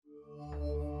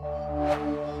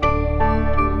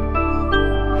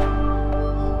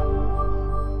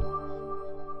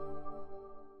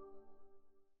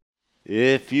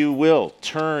will,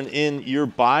 turn in your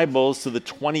Bibles to the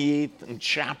 28th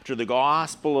chapter, the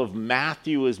Gospel of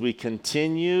Matthew, as we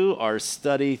continue our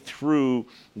study through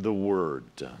the Word.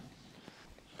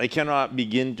 I cannot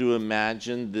begin to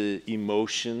imagine the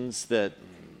emotions that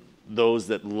those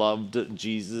that loved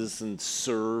Jesus and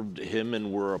served him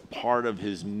and were a part of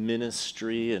his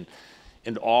ministry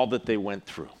and all that they went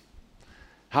through.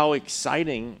 How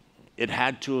exciting it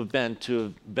had to have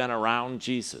been around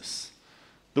Jesus.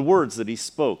 The words that he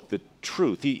spoke, the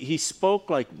truth. He spoke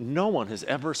like no one has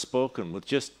ever spoken, with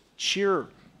just sheer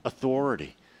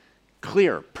authority.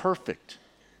 Clear, perfect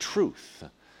truth.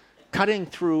 Cutting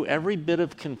through every bit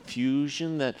of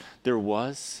confusion that there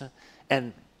was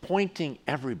and pointing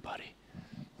everybody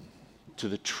to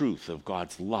the truth of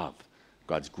God's love,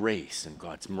 God's grace, and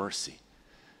God's mercy.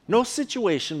 No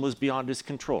situation was beyond his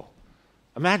control.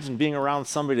 Imagine being around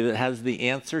somebody that has the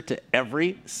answer to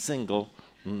every single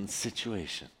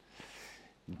situation.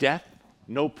 Death,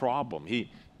 no problem.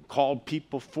 He called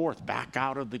people forth back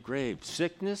out of the grave.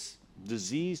 Sickness,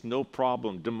 disease, no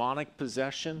problem. Demonic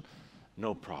possession,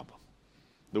 no problem.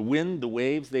 The wind, the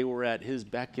waves, they were at his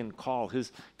beck and call,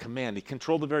 his command. He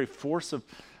controlled the very force of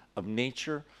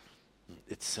nature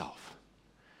itself.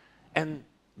 And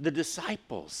the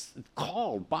disciples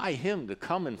called by him to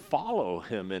come and follow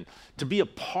him and to be a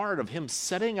part of him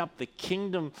setting up the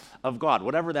kingdom of God,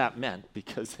 whatever that meant,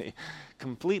 because they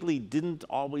completely didn't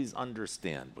always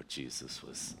understand what Jesus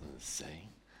was saying.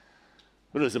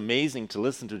 But it was amazing to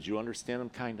listen to. Did you understand him,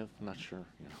 kind of? I'm not sure.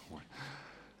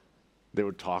 They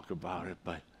would talk about it,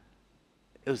 but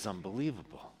it was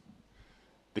unbelievable.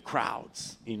 The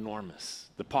crowds, enormous.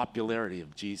 The popularity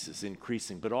of Jesus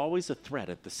increasing, but always a threat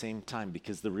at the same time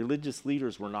because the religious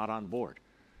leaders were not on board.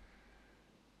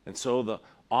 And so the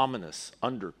ominous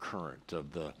undercurrent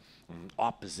of the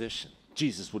opposition.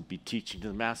 Jesus would be teaching to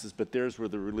the masses, but theirs were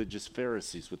the religious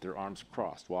Pharisees with their arms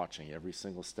crossed, watching every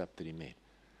single step that he made,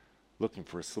 looking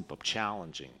for a slip-up,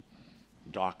 challenging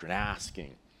doctrine,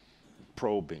 asking,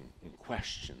 probing, and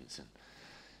questions.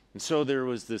 And so there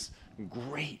was this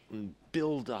great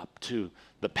build-up to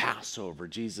the Passover,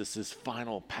 Jesus'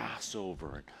 final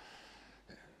Passover.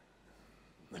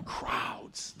 The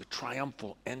crowds, the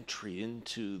triumphal entry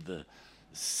into the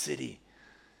city,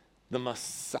 the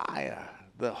Messiah,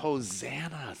 the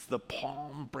hosannas, the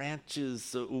palm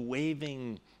branches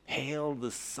waving, "Hail,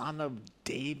 the Son of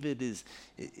David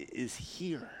is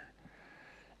here."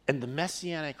 And the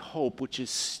messianic hope, which is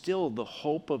still the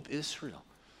hope of Israel,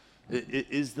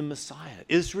 is the Messiah.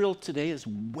 Israel today is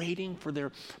waiting for their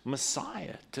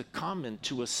Messiah to come and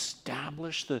to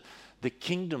establish the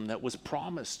kingdom that was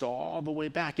promised all the way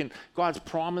back. And God's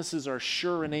promises are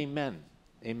sure and amen.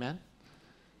 Amen?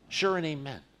 Sure and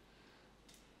amen.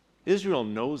 Israel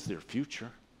knows their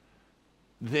future.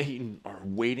 They are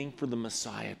waiting for the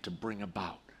Messiah to bring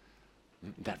about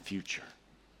that future.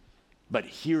 But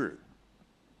here,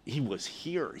 he was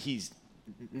here. He's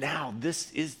now.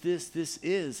 This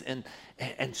is. And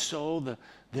so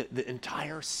the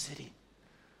entire city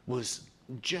was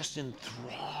just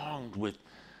enthralled with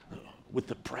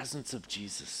the presence of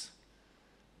Jesus.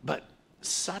 But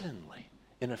suddenly,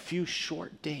 in a few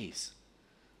short days,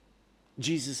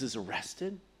 Jesus is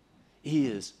arrested. He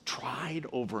is tried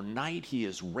overnight. He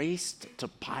is raced to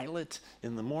Pilate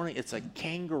in the morning. It's a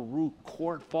kangaroo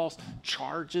court, false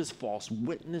charges, false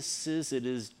witnesses. It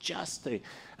is just a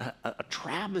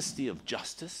travesty of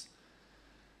justice.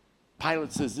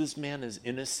 Pilate says this man is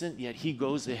innocent, yet he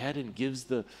goes ahead and gives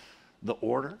the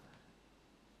order.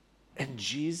 And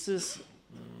Jesus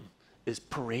is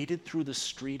paraded through the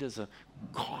street as a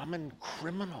common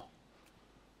criminal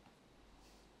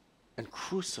and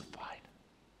crucified.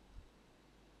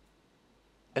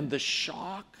 And the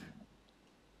shock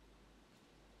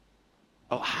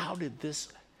of how did this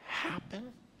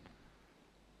happen?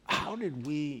 How did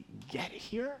we get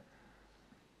here?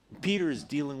 Peter is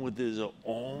dealing with his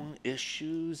own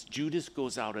issues. Judas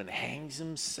goes out and hangs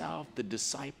himself. The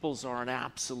disciples are an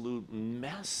absolute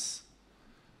mess.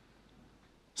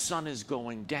 Sun is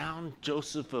going down.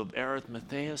 Joseph of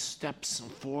Arimathea steps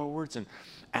forwards and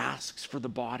asks for the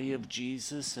body of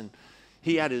Jesus. And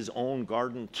he had his own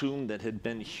garden tomb that had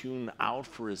been hewn out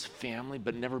for his family,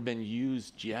 but never been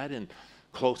used yet, and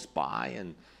close by.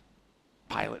 And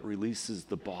Pilate releases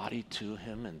the body to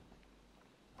him,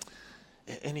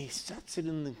 and he sets it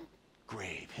in the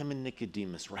grave. Him and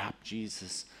Nicodemus wrap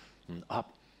Jesus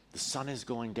up. The sun is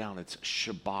going down. It's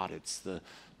Shabbat. It's the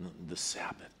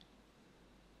Sabbath.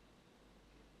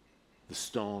 The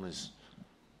stone is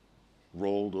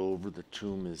rolled over. The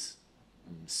tomb is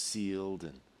sealed,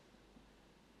 and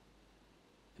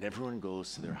everyone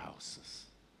goes to their houses.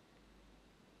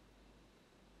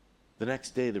 The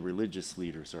next day, the religious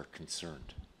leaders are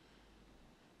concerned.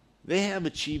 They have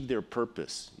achieved their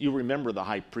purpose. You remember the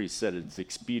high priest said it's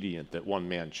expedient that one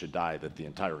man should die, that the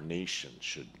entire nation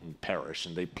should perish.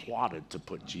 And they plotted to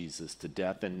put Jesus to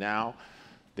death. And now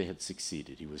they had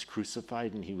succeeded. He was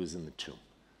crucified and he was in the tomb.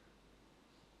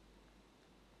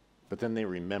 But then they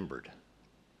remembered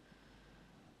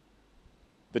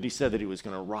that he said that he was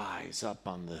going to rise up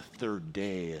on the third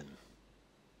day. And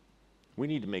we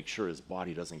need to make sure his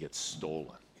body doesn't get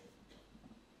stolen.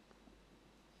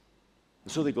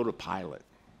 And so they go to Pilate.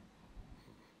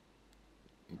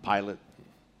 And Pilate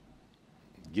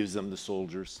gives them the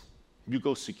soldiers. You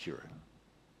go secure it.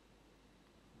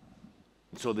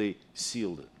 And so they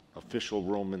sealed it, official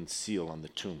Roman seal on the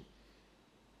tomb,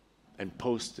 and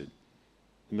posted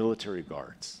military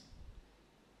guards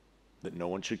that no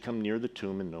one should come near the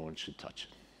tomb and no one should touch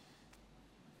it.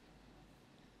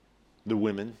 The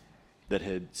women that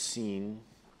had seen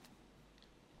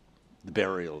the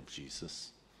burial of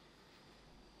Jesus,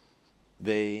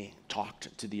 they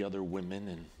talked to the other women,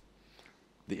 and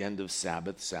the end of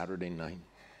Sabbath, Saturday night,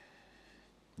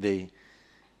 they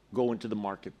go into the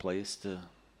marketplace to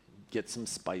get some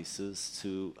spices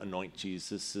to anoint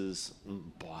Jesus'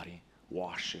 body,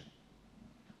 wash it,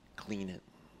 clean it,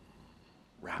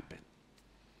 wrap it.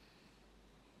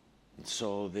 And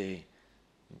so they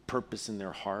purpose in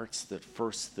their hearts that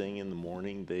first thing in the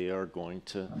morning they are going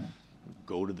to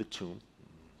go to the tomb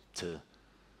to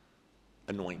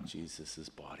anoint Jesus'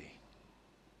 body.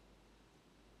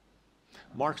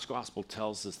 Mark's gospel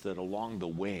tells us that along the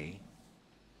way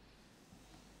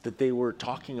that they were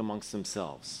talking amongst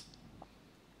themselves.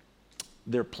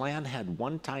 Their plan had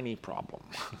one tiny problem.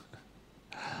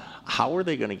 How are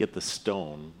they going to get the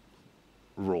stone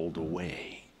rolled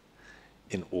away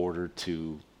in order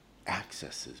to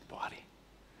access his body?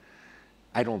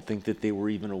 I don't think that they were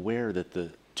even aware that the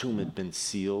tomb had been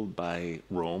sealed by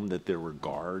Rome, that there were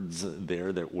guards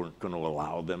there that weren't going to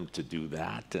allow them to do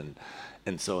that.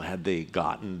 And so had they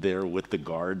gotten there with the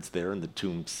guards there and the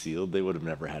tomb sealed, they would have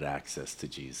never had access to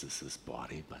Jesus'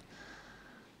 body. But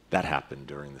that happened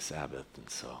during the Sabbath, and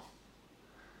so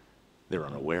they're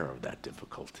unaware of that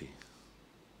difficulty.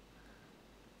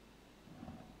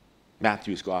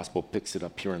 Matthew's gospel picks it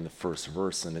up here in the first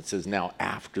verse, and it says, "Now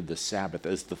after the Sabbath,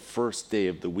 as the first day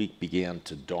of the week began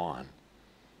to dawn,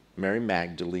 Mary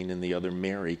Magdalene and the other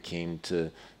Mary came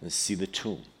to see the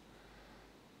tomb."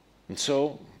 And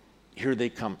so here they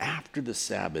come after the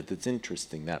Sabbath. It's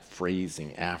interesting, that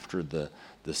phrasing, after the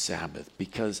Sabbath,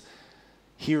 because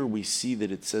here we see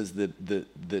that it says that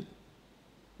the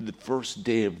first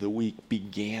day of the week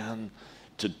began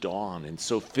to dawn. And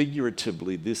so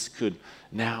figuratively, this could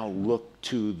now look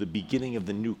to the beginning of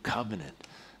the new covenant,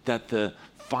 that the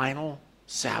final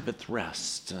Sabbath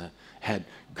rest had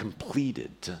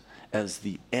completed as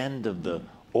the end of the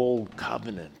old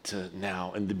covenant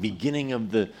now and the beginning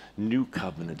of the new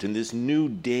covenant. And this new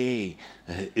day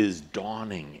is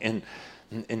dawning.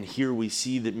 And here we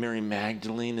see that Mary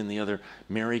Magdalene and the other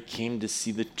Mary came to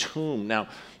see the tomb. Now,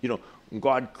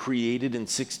 God created in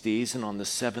 6 days, and on the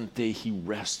seventh day he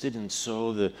rested. And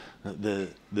so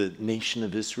the nation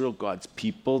of Israel, God's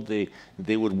people, they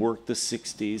would work the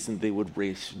 6 days and they would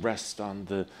rest on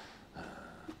the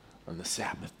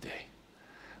Sabbath day.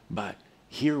 But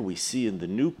here we see in the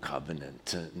new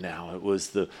covenant now, it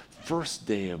was the first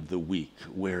day of the week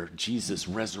where Jesus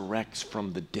resurrects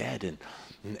from the dead.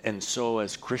 And so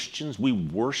as Christians, we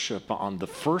worship on the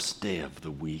first day of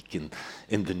the week. And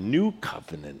in the new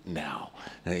covenant now,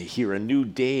 here a new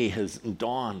day has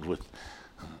dawned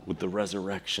with the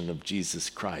resurrection of Jesus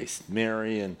Christ.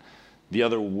 Mary and the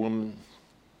other woman,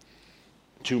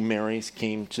 two Marys,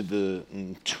 came to the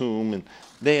tomb, and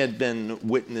they had been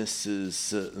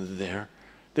witnesses there.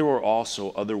 There were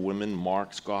also other women.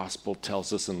 Mark's gospel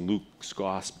tells us, and Luke's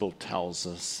gospel tells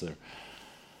us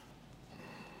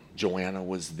Joanna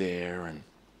was there, and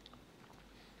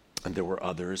there were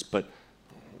others. But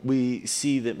we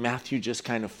see that Matthew just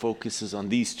kind of focuses on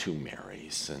these two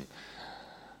Marys. And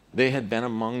they had been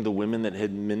among the women that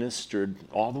had ministered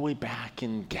all the way back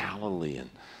in Galilee. And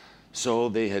so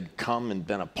they had come and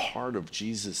been a part of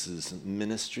Jesus'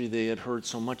 ministry. They had heard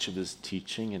so much of his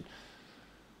teaching. And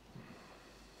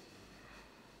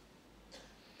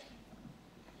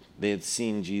they had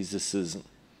seen Jesus'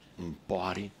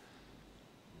 body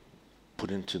put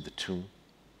into the tomb.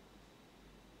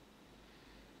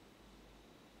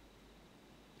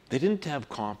 They didn't have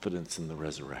confidence in the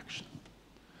resurrection.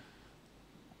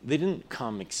 They didn't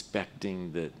come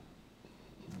expecting that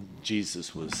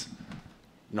Jesus was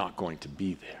not going to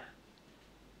be there.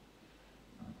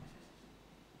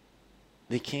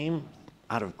 They came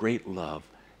out of great love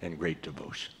and great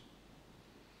devotion.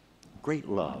 Great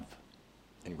love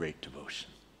and great devotion.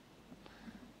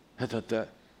 I thought that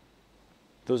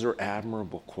those are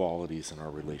admirable qualities in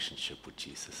our relationship with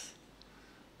Jesus.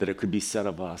 That it could be said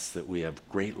of us that we have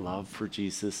great love for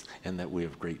Jesus and that we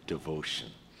have great devotion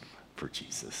for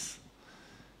Jesus.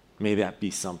 May that be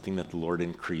something that the Lord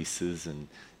increases in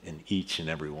each and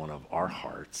every one of our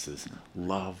hearts, is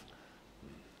love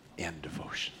and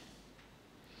devotion.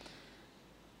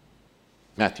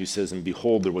 Matthew says, and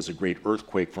behold, there was a great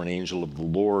earthquake, for an angel of the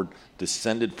Lord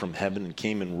descended from heaven and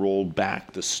came and rolled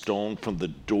back the stone from the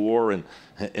door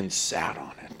and sat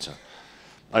on it.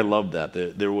 I love that.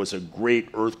 There was a great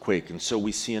earthquake, and so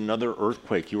we see another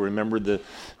earthquake. You remember the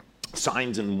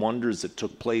signs and wonders that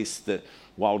took place, that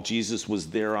while Jesus was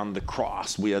there on the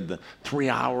cross, we had the 3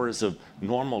 hours of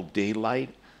normal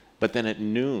daylight, but then at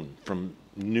noon, from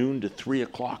noon to 3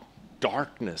 o'clock,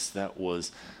 darkness that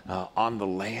was on the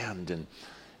land.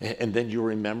 And then you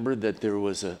remember that there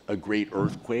was a great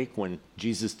earthquake when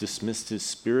Jesus dismissed his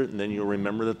spirit, and then you'll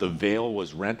remember that the veil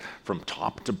was rent from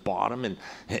top to bottom.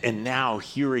 And now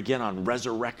here again on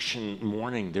resurrection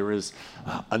morning, there is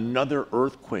another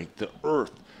earthquake, the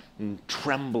earth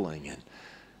trembling.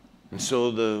 And so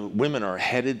the women are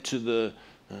headed to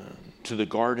the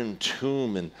garden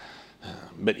tomb,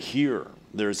 but here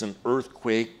there's an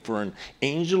earthquake, for an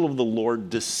angel of the Lord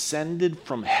descended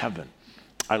from heaven.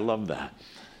 I love that.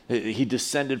 He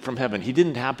descended from heaven. He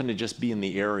didn't happen to just be in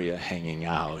the area hanging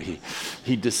out.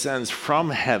 He descends from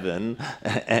heaven,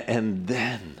 and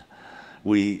then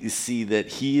we see that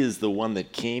he is the one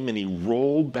that came and he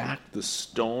rolled back the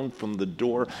stone from the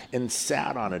door and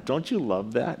sat on it. Don't you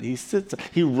love that?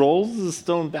 He rolls the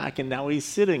stone back, and now he's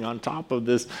sitting on top of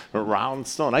this round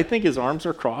stone. I think his arms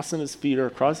are crossed and his feet are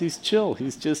crossed. He's chill.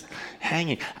 He's just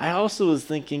hanging. I also was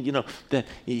thinking, that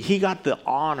he got the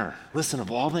honor. Listen, of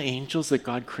all the angels that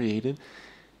God created,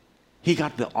 he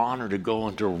got the honor to go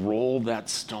and to roll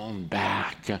that stone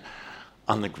back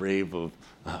on the grave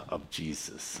of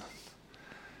Jesus.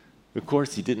 Of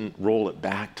course, he didn't roll it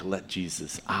back to let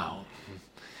Jesus out.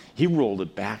 He rolled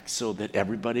it back so that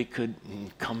everybody could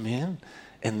come in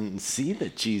and see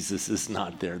that Jesus is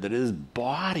not there, that his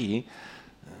body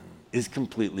is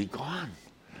completely gone.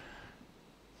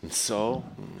 And so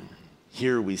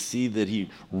here we see that he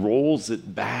rolls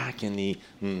it back and he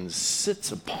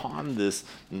sits upon this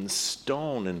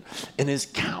stone, and his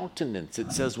countenance,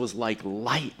 it says, was like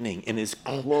lightning, and his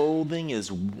clothing is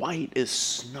white as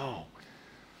snow.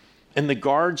 And the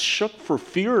guards shook for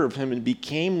fear of him and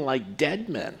became like dead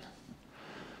men.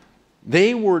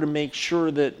 They were to make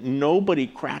sure that nobody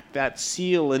cracked that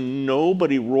seal and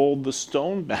nobody rolled the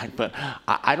stone back. But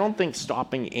I don't think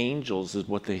stopping angels is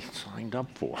what they signed up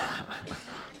for.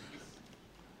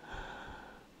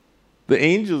 The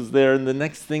angels there, and the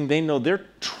next thing they know, they're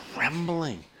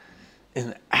trembling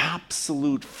in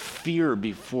absolute fear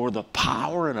before the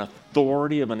power and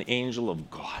authority of an angel of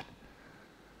God.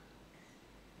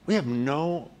 We have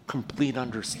no complete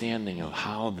understanding of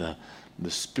how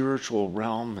the spiritual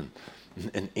realm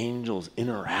and angels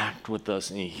interact with us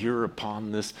and here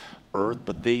upon this earth,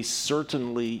 but they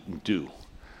certainly do.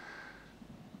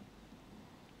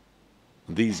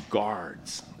 These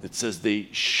guards, it says they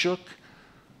shook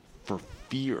for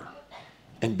fear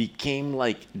and became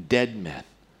like dead men.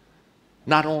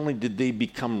 Not only did they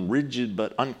become rigid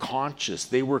but unconscious,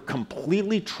 they were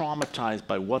completely traumatized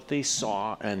by what they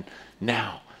saw, and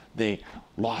now they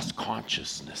lost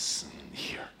consciousness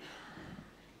here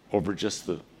over just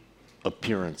the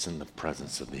appearance and the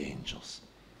presence of the angels.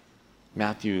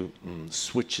 Matthew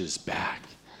switches back.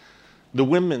 The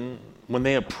women, when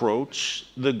they approached,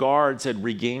 the guards had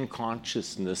regained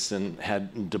consciousness and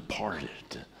had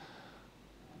departed.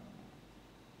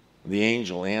 The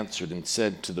angel answered and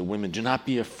said to the women, "Do not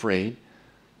be afraid,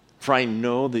 for I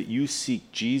know that you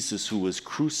seek Jesus who was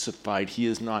crucified. He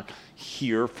is not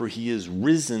here, for he is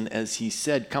risen, as he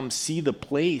said. Come see the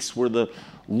place where the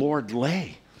Lord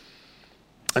lay."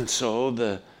 And so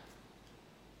the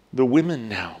women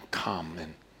now come,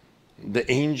 and the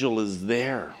angel is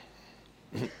there,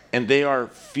 and they are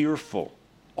fearful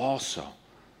also.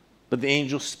 But the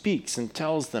angel speaks and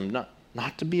tells them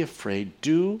not to be afraid.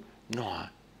 Do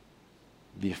not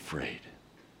be afraid.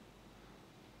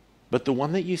 But the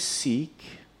one that you seek,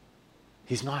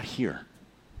 he's not here.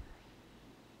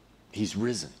 He's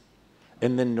risen.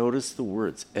 And then notice the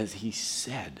words, as he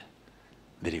said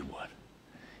that he would.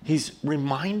 He's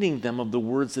reminding them of the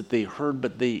words that they heard,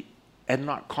 but they had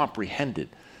not comprehended.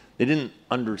 They didn't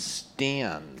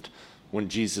understand when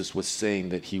Jesus was saying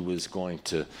that he was going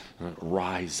to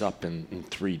rise up in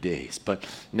 3 days. But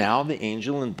now the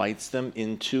angel invites them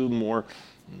into more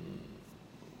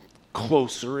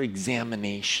closer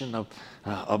examination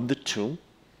of the tomb,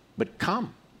 but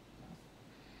come.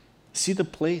 See the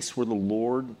place where the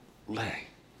Lord lay.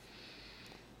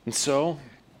 And so,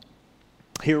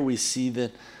 here we see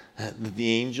that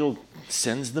the angel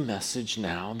sends the message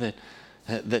now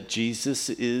that Jesus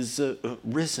is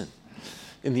risen.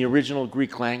 In the original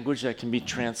Greek language, that can be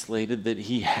translated that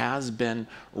he has been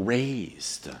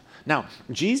raised. Now,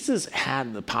 Jesus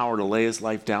had the power to lay his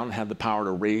life down, had the power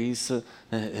to raise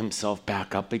himself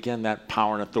back up again. That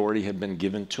power and authority had been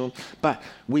given to him. But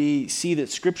we see that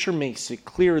Scripture makes it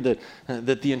clear that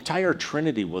the entire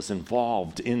Trinity was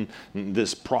involved in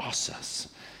this process.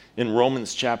 In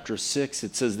Romans chapter 6,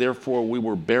 it says, "Therefore we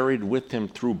were buried with him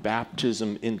through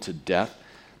baptism into death,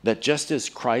 that just as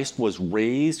Christ was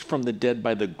raised from the dead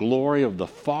by the glory of the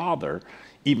Father,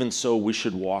 even so we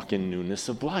should walk in newness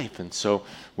of life." And so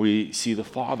we see the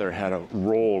Father had a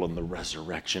role in the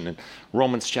resurrection. And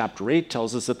Romans chapter 8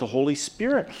 tells us that the Holy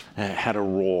Spirit had a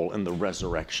role in the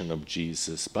resurrection of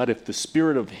Jesus. But if the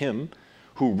Spirit of him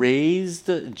who raised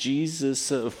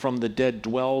Jesus from the dead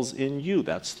dwells in you,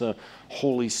 that's the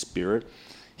Holy Spirit,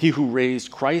 he who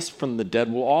raised Christ from the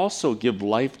dead will also give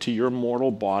life to your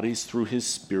mortal bodies through his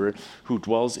Spirit who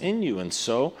dwells in you. And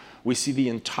so we see the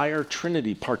entire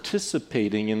Trinity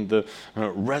participating in the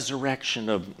resurrection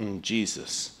of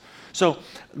Jesus. So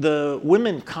the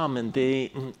women come and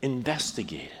they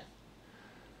investigate it.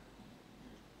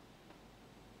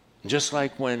 Just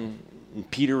like when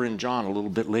Peter and John a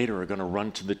little bit later are going to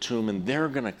run to the tomb and they're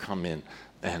going to come in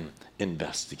and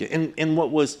investigate. And what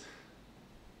was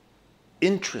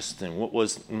interesting, what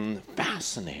was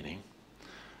fascinating,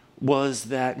 was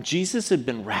that Jesus had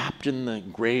been wrapped in the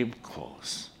grave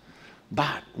clothes.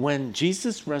 But when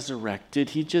Jesus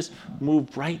resurrected, he just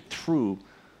moved right through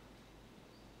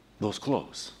those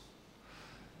clothes.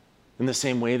 In the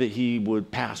same way that he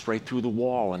would pass right through the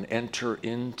wall and enter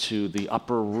into the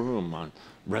upper room on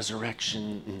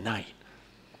resurrection night.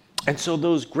 And so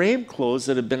those grave clothes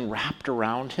that had been wrapped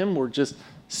around him were just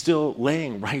still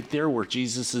laying right there where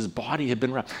Jesus' body had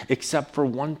been wrapped, except for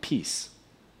one piece.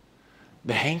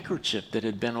 The handkerchief that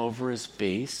had been over his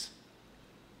face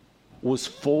was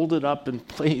folded up and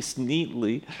placed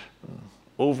neatly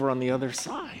over on the other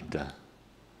side.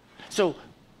 So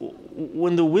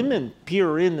when the women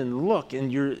peer in and look,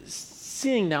 and you're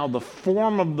seeing now the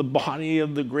form of the body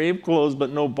of the grave clothes,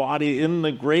 but no body in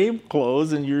the grave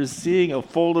clothes, and you're seeing a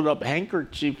folded up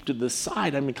handkerchief to the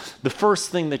side. I mean, the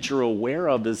first thing that you're aware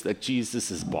of is that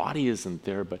Jesus' body isn't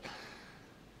there. But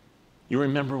you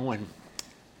remember when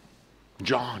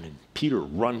John and Peter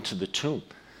run to the tomb,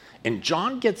 and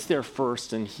John gets there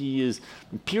first, and he is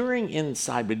peering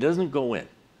inside, but he doesn't go in.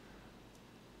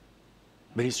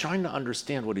 But he's trying to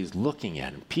understand what he's looking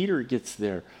at. And Peter gets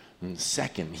there in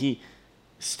second. He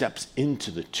steps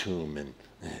into the tomb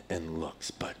and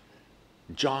looks. But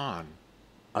John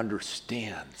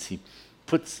understands. He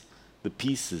puts the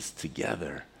pieces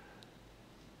together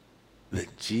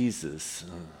that Jesus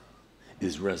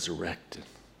is resurrected.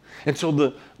 And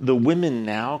so the women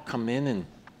now come in and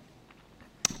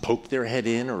poke their head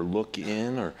in or look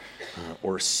in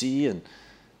or see. And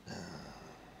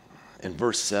in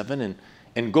verse 7,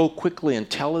 and go quickly and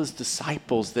tell his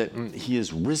disciples that he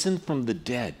is risen from the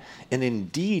dead. And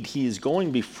indeed, he is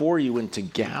going before you into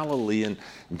Galilee, and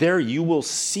there you will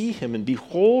see him. And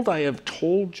behold, I have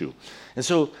told you. And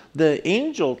so the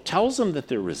angel tells them that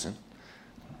they're risen,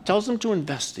 tells them to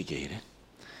investigate it,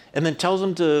 and then tells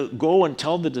them to go and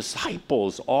tell the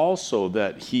disciples also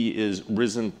that he is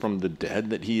risen from the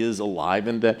dead, that he is alive,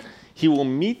 and that he will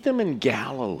meet them in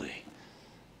Galilee,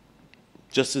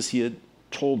 just as he had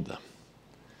told them.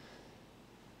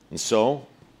 And so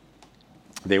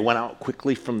they went out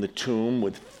quickly from the tomb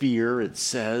with fear, it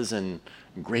says, and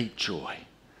great joy,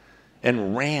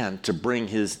 and ran to bring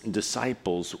his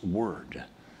disciples word.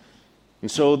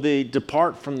 And so they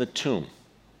depart from the tomb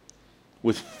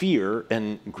with fear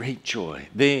and great joy.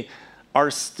 They are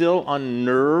still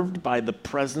unnerved by the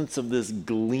presence of this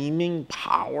gleaming,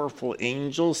 powerful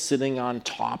angel sitting on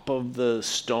top of the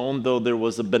stone, though there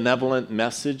was a benevolent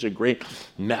message, a great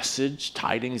message,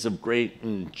 tidings of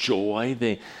great joy.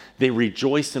 They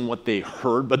rejoiced in what they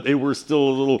heard, but they were still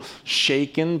a little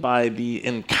shaken by the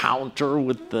encounter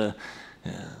with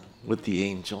the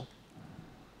angel.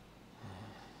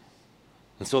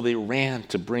 And so they ran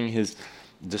to bring his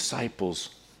disciples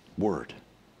word.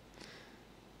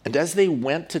 And as they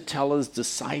went to tell his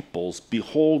disciples,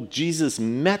 behold, Jesus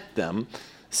met them,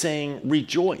 saying,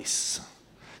 rejoice.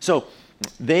 So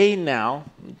they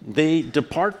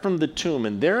depart from the tomb,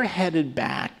 and they're headed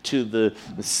back to the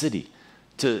city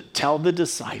to tell the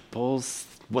disciples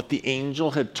what the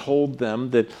angel had told them,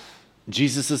 that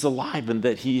Jesus is alive and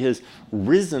that he has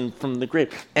risen from the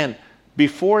grave. And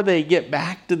before they get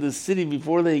back to the city,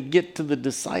 before they get to the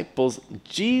disciples,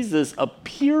 Jesus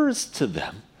appears to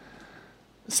them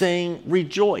saying,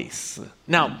 rejoice.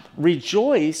 Now,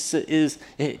 rejoice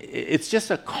it's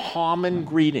just a common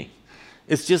greeting.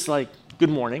 It's just like, good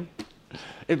morning.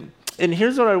 And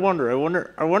here's what I wonder.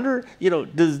 I wonder,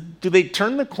 do they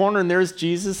turn the corner and there's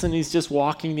Jesus and he's just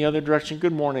walking the other direction?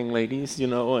 Good morning, ladies,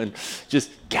 and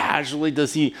just casually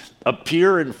does he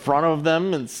appear in front of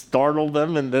them and startle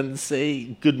them and then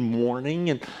say good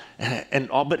morning and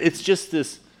all? But it's just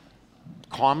this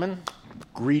common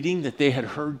greeting that they had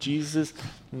heard Jesus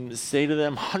say to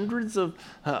them hundreds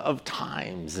of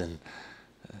times, and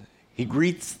he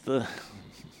greets the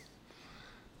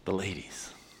ladies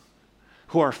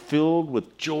who are filled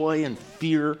with joy and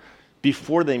fear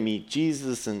before they meet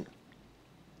Jesus. And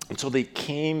so they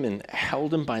came and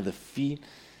held him by the feet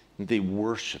and they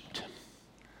worshiped him.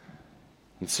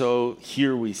 And so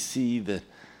here we see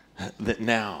that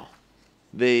now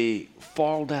they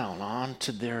fall down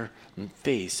onto their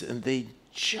face and they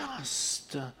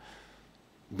just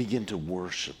begin to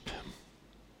worship him.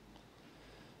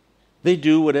 They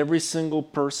do what every single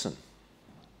person,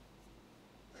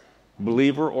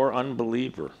 believer or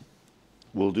unbeliever,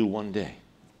 will do one day.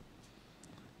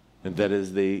 And that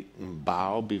is they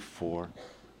bow before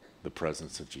the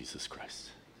presence of Jesus Christ.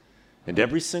 And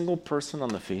every single person on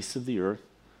the face of the earth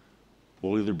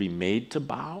will either be made to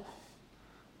bow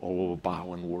or will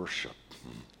bow and worship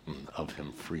of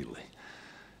him freely.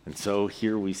 And so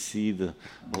here we see the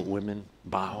women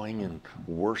bowing and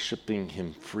worshiping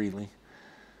him freely.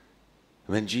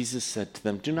 And then Jesus said to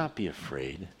them, do not be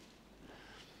afraid.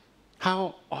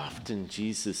 How often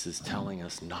Jesus is telling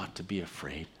us not to be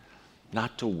afraid,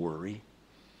 not to worry.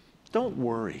 Don't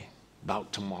worry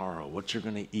about tomorrow, what you're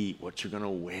going to eat, what you're going to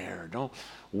wear. Don't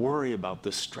worry about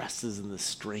the stresses and the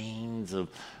strains of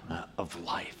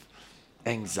life,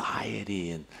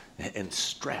 anxiety and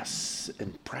stress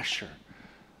and pressure.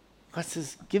 God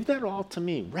says, give that all to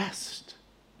me. Rest,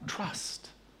 trust,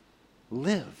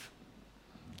 live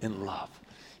in love.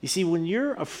 You see, when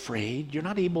you're afraid, you're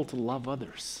not able to love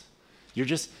others.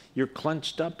 You're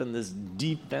clenched up in this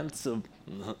defensive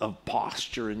of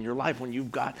posture in your life when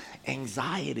you've got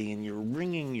anxiety and you're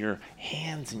wringing your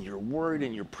hands and you're worried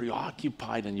and you're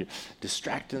preoccupied and you're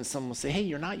distracted, and someone will say, hey,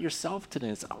 you're not yourself today.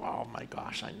 It's, oh my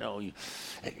gosh, I know you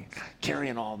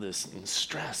carrying all this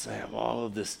stress. I have all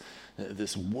of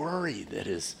this worry that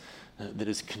is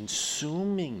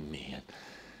consuming me.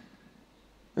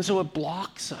 And so it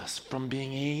blocks us from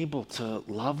being able to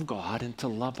love God and to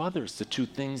love others, the two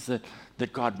things that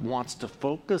God wants to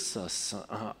focus us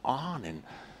on.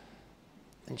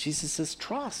 And Jesus says,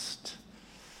 trust.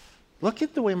 Look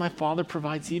at the way my Father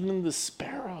provides even the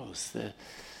sparrows that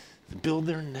build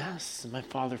their nests, and my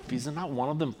Father feeds them. Not one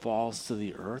of them falls to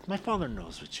the earth. My Father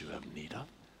knows what you have need of.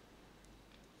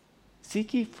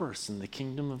 Seek ye first in the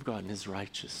kingdom of God and his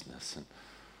righteousness. And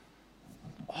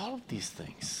all of these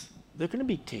things, they're going to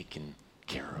be taken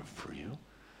care of for you.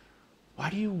 Why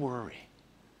do you worry?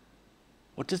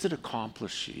 What does it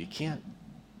accomplish you? You can't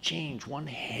change one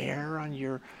hair on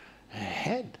your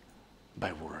head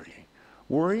by worrying.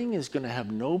 Worrying is going to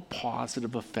have no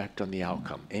positive effect on the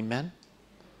outcome. Amen?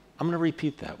 I'm going to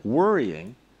repeat that.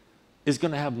 Worrying is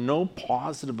going to have no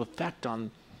positive effect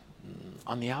on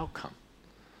the outcome.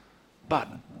 But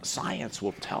science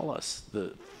will tell us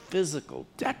the physical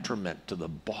detriment to the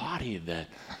body that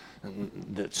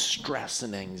stress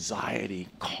and anxiety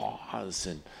cause.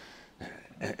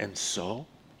 And so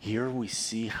here we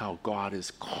see how God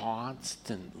is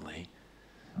constantly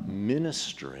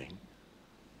ministering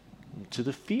to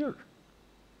the fear.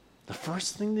 The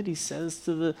first thing that he says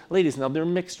to the ladies, now they're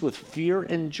mixed with fear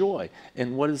and joy.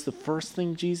 And what is the first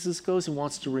thing Jesus goes? He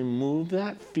wants to remove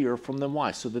that fear from them.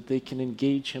 Why? So that they can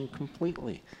engage him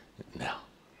completely. Now,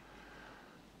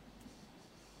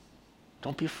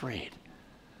 don't be afraid.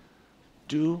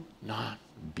 Do not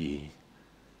be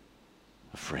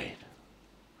afraid.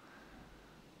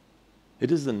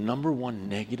 It is the number one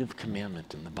negative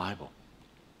commandment in the Bible.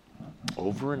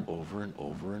 Over and over and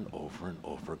over and over and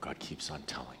over, God keeps on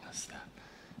telling us that.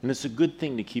 And it's a good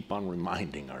thing to keep on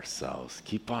reminding ourselves.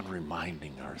 Keep on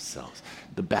reminding ourselves.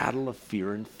 The battle of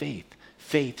fear and faith.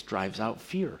 Faith drives out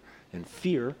fear, and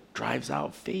fear drives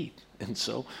out faith. And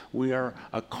so we are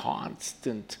a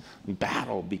constant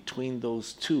battle between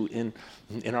those two in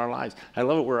our lives. I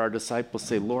love it where our disciples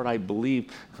say, Lord, I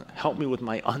believe, help me with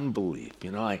my unbelief.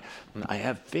 I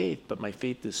have faith, but my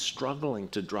faith is struggling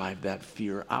to drive that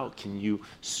fear out. Can you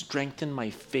strengthen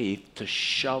my faith to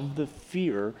shove the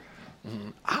fear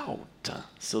out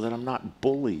so that I'm not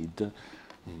bullied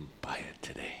by it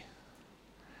today.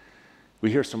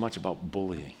 We hear so much about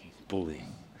bullying.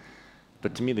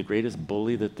 But to me, the greatest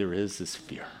bully that there is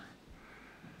fear.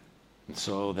 And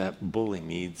so that bully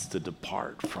needs to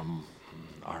depart from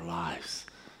our lives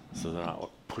so that I'm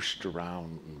not pushed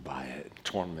around by it,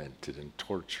 tormented and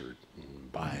tortured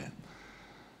by it.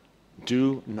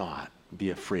 Do not be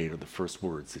afraid of the first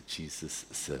words that Jesus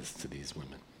says to these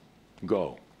women.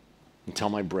 Go and tell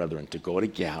my brethren to go to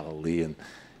Galilee,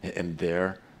 and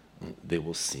there they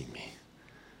will see me.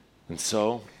 And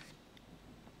so,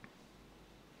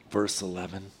 verse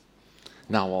 11,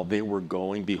 now while they were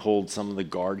going, behold, some of the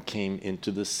guard came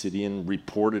into the city and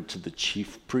reported to the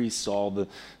chief priests all the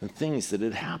things that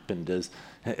had happened.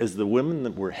 As the women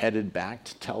that were headed back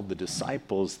to tell the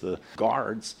disciples, the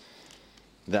guards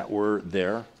that were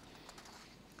there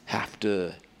have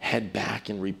to head back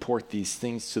and report these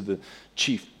things to the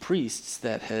chief priests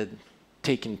that had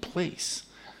taken place.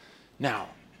 Now,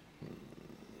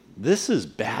 this is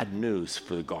bad news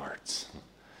for the guards.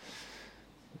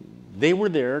 They were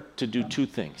there to do two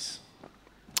things.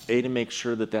 A, to make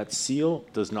sure that seal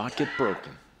does not get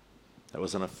broken. That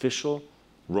was an official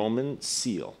Roman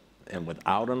seal, and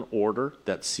without an order,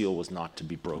 that seal was not to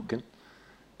be broken.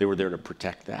 They were there to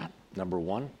protect that, number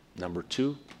one. Number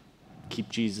two, keep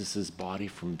Jesus' body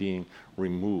from being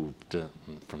removed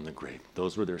from the grave.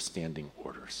 Those were their standing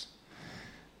orders.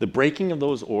 The breaking of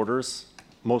those orders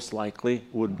most likely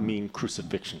would mean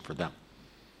crucifixion for them.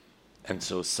 And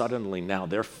so suddenly now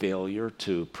their failure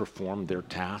to perform their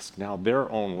task, now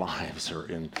their own lives are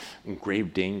in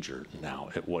grave danger now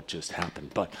at what just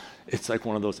happened. But it's like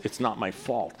one of those, it's not my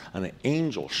fault. An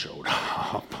angel showed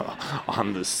up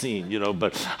on the scene,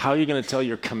 but how are you going to tell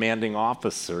your commanding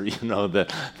officer,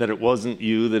 that it wasn't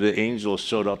you, that an angel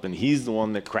showed up and he's the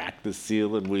one that cracked the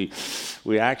seal, and we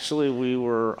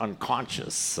were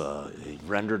unconscious. He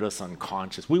rendered us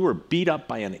unconscious. We were beat up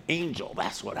by an angel.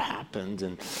 That's what happened.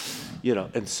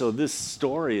 And so this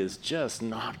story is just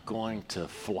not going to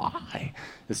fly.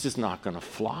 It's just not going to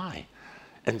fly.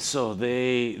 And so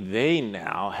they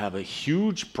now have a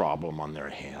huge problem on their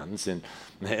hands, and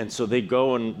so they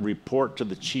go and report to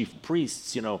the chief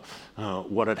priests,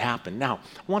 what had happened. Now,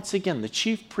 once again, the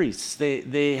chief priests,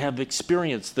 they have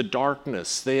experienced the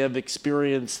darkness. They have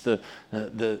experienced the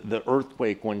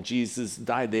earthquake when Jesus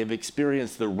died. They have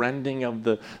experienced the rending of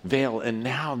the veil, and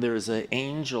now there's an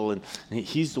angel, and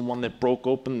he's the one that broke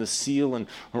open the seal and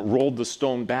rolled the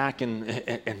stone back,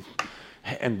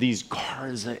 and these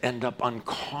guards end up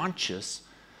unconscious.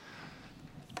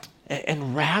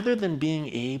 And rather than being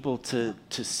able to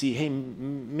see, hey,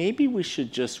 maybe we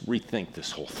should just rethink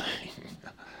this whole thing,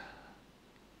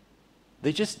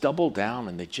 they just double down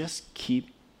and they just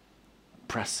keep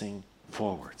pressing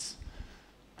forwards.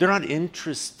 They're not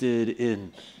interested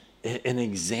in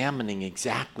examining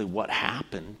exactly what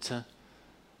happened.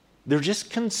 They're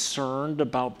just concerned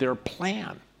about their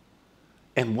plan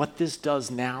and what this does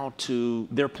now to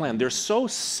their plan. They're so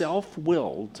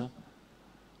self-willed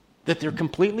that they're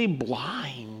completely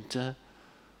blind to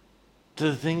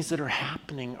the things that are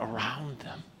happening around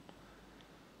them.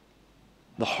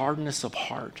 The hardness of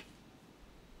heart.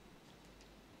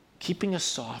 Keeping a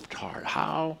soft heart.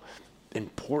 How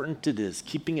important it is.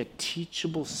 Keeping a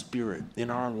teachable spirit in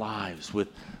our lives with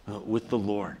the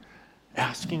Lord.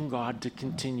 Asking God to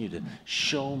continue to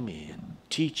show me and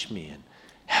teach me and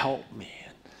help me.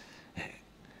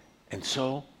 And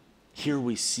so here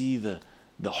we see the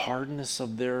hardness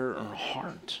of their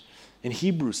heart. In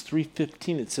Hebrews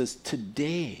 3:15 it says,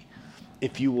 today,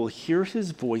 if you will hear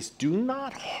his voice, do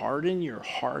not harden your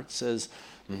hearts as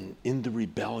in the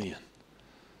rebellion.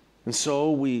 And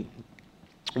so we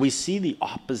see the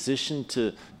opposition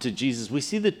to Jesus. We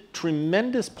see the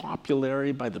tremendous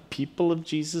popularity by the people of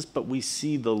Jesus, but we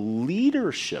see the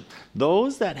leadership,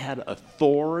 those that had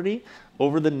authority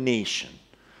over the nation.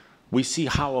 We see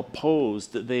how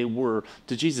opposed they were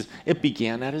to Jesus. It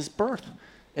began at his birth.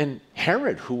 And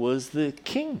Herod, who was the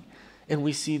king, and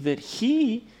we see that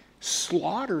he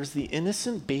slaughters the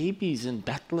innocent babies in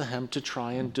Bethlehem to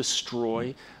try and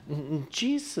destroy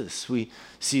Jesus. We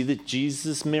see that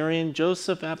Jesus, Mary, and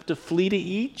Joseph have to flee to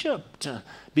Egypt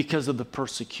because of the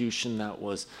persecution that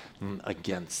was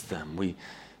against them. We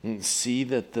see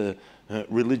that the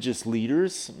religious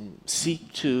leaders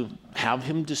seek to have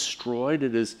him destroyed.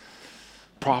 It is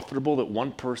profitable that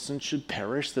one person should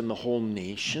perish, then the whole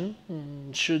nation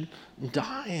should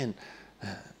die.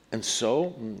 And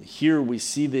so here we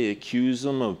see they accuse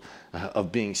him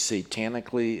of being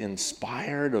satanically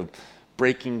inspired, of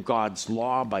breaking God's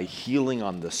law by healing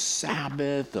on the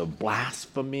Sabbath, of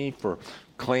blasphemy for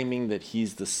claiming that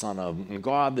he's the Son of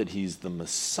God, that he's the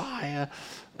Messiah.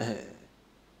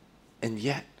 And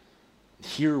yet,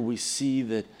 here we see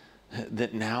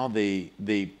that now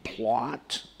they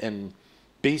plot and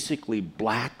basically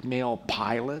blackmail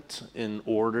Pilate in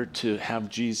order to have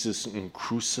Jesus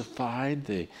crucified.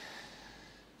 They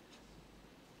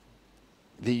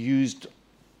used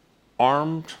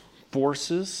armed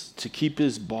forces to keep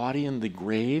his body in the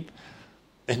grave.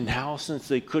 And now, since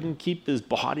they couldn't keep his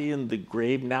body in the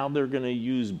grave, now they're going to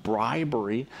use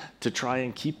bribery to try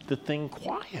and keep the thing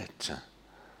quiet.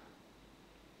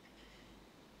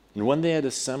 And when they had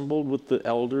assembled with the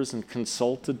elders and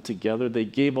consulted together, they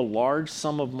gave a large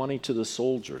sum of money to the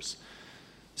soldiers,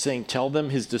 saying, "Tell them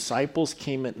his disciples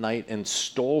came at night and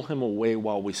stole him away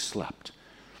while we slept.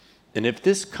 And if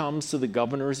this comes to the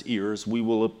governor's ears, we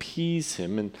will appease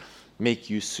him and make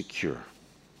you secure."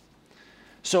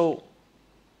 So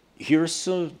here's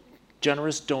a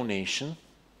generous donation,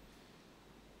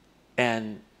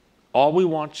 and all we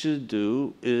want you to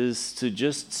do is to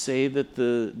just say that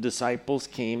the disciples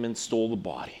came and stole the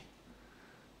body,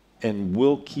 and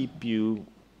we'll keep you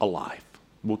alive.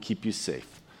 We'll keep you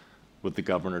safe. With the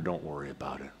governor, don't worry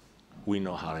about it. We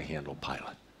know how to handle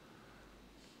Pilate.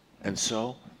 And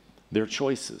so, their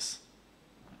choices.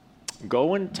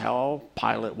 Go and tell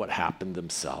Pilate what happened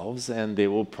themselves, and they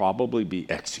will probably be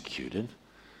executed.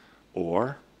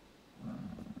 Or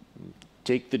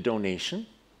take the donation,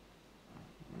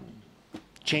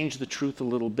 change the truth a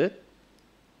little bit,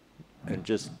 and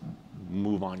just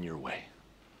move on your way.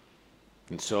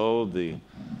 And so the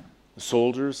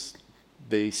soldiers,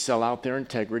 they sell out their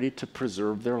integrity to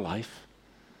preserve their life.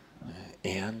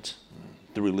 And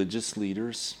the religious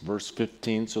leaders, verse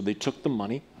 15, so they took the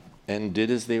money and did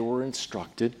as they were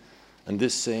instructed. And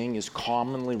this saying is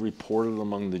commonly reported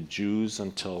among the Jews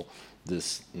until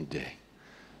this day.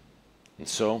 And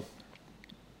so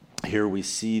here we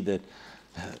see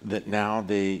that now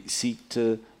they seek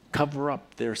to cover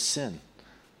up their sin.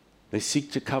 They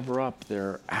seek to cover up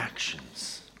their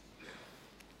actions.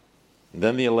 And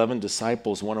then the 11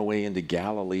 disciples went away into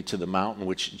Galilee to the mountain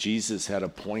which Jesus had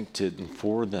appointed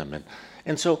for them.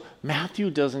 And so Matthew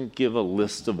doesn't give a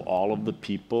list of all of the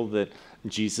people that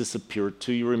Jesus appeared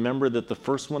to. You remember that the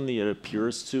first one that it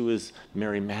appears to is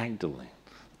Mary Magdalene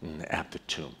at the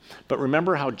tomb. But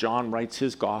remember how John writes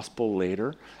his gospel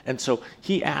later? And so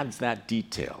he adds that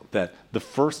detail, that the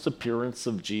first appearance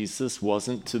of Jesus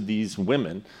wasn't to these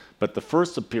women, but the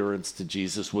first appearance to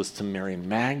Jesus was to Mary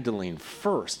Magdalene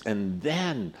first, and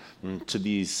then to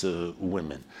these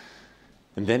women.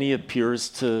 And then he appears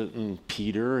to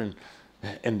Peter, and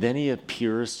then he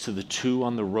appears to the two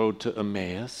on the road to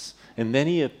Emmaus, and then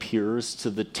he appears to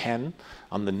the 10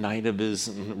 on the night of his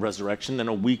resurrection. Then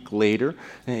a week later,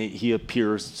 he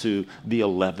appears to the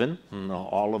 11,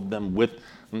 all of them with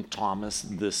Thomas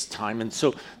this time. And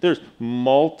so there's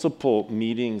multiple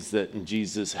meetings that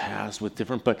Jesus has with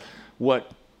different, but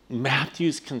what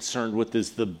Matthew's concerned with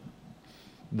is the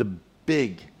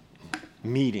big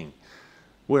meeting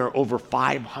where over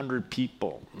 500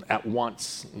 people at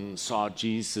once saw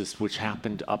Jesus, which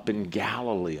happened up in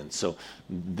Galilee. And so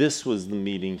this was the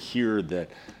meeting here that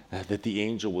the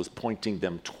angel was pointing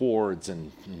them towards,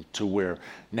 and to where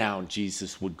now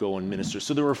Jesus would go and minister.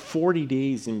 So there were 40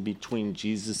 days in between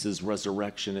Jesus'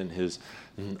 resurrection and his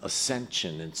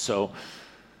ascension. And so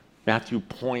Matthew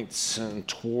points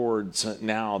towards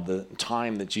now the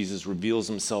time that Jesus reveals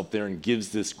himself there and gives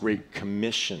this great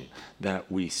commission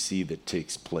that we see that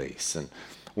takes place. And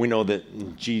we know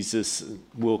that Jesus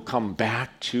will come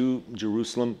back to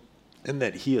Jerusalem and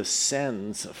that he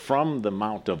ascends from the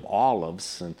Mount of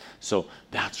Olives. And so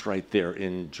that's right there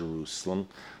in Jerusalem.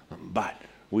 But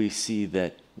we see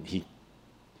that he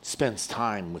spends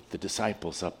time with the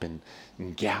disciples up in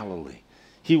Galilee.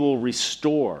 He will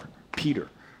restore Peter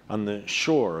on the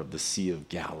shore of the Sea of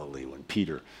Galilee when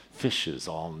Peter fishes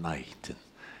all night and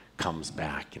comes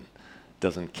back and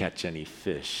doesn't catch any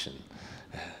fish.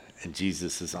 And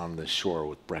Jesus is on the shore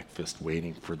with breakfast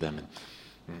waiting for them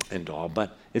and all.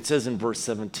 But it says in verse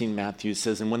 17, Matthew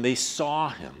says, and when they saw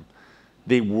him,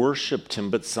 they worshiped him,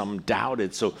 but some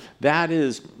doubted. So that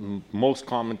is, most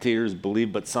commentators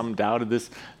believe, but some doubted this.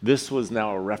 This was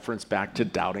now a reference back to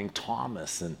doubting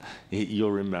Thomas. And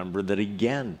you'll remember that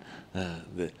again,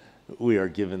 that we are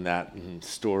given that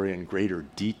story in greater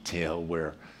detail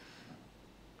where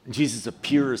Jesus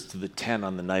appears to the 10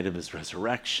 on the night of his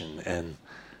resurrection, and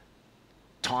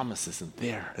Thomas isn't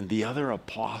there. And the other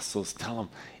apostles tell him,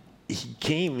 he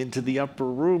came into the upper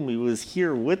room. He was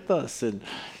here with us. And,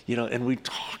 and we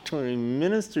talked to him, he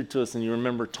ministered to us. And you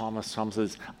remember Thomas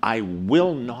says, I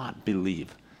will not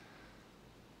believe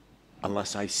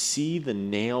unless I see the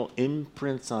nail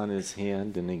imprints on his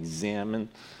hand and examine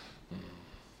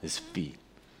his feet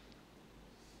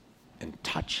and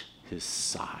touch his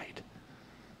side.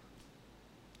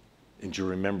 And you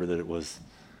remember that it was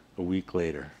a week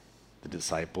later, the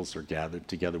disciples are gathered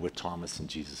together with Thomas, and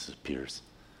Jesus appears.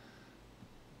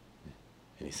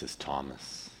 And he says,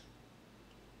 Thomas,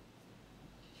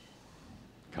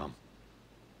 come,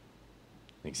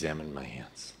 examine my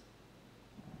hands.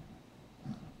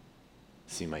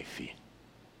 See my feet.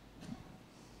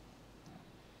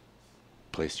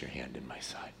 Place your hand in my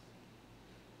side.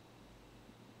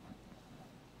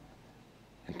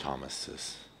 And Thomas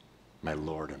says, my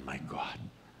Lord and my God.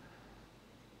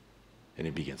 And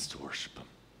he begins to worship him.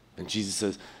 And Jesus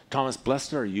says, Thomas,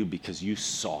 blessed are you because you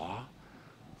saw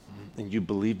and you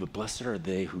believe, but blessed are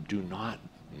they who do not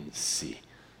see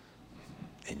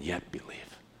and yet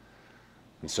believe.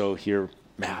 And so here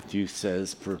Matthew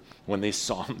says, for when they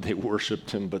saw him, they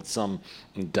worshiped him, but some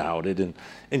doubted.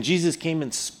 And Jesus came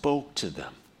and spoke to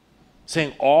them,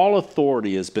 saying, all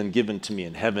authority has been given to me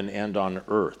in heaven and on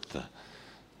earth.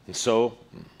 And so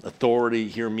authority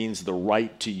here means the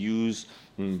right to use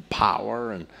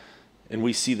power. And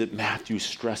we see that Matthew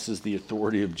stresses the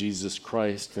authority of Jesus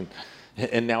Christ.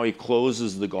 And now he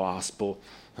closes the gospel,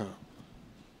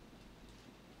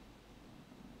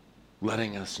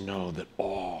 letting us know that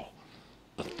all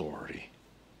authority,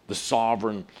 the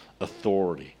sovereign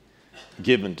authority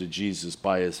given to Jesus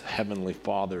by his heavenly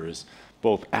Father, is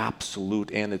both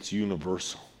absolute and it's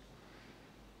universal.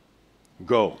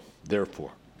 Go,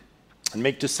 therefore, and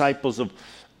make disciples of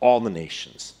all the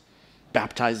nations,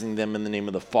 baptizing them in the name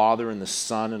of the Father and the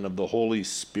Son and of the Holy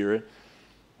Spirit,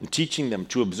 and teaching them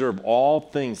to observe all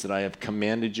things that I have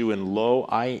commanded you, and lo,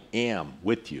 I am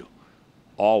with you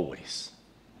always,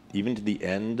 even to the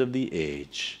end of the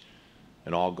age.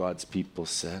 And all God's people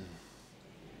said,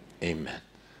 amen.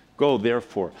 Go,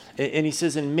 therefore. And he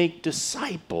says, and make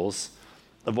disciples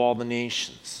of all the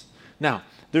nations. Now,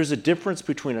 there's a difference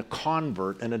between a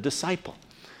convert and a disciple.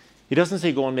 He doesn't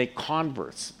say go and make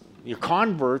converts. Your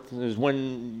convert is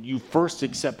when you first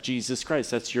accept Jesus Christ.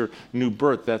 That's your new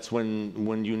birth. That's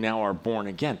when you now are born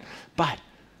again. But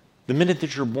the minute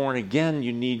that you're born again,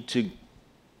 you need to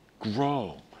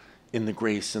grow in the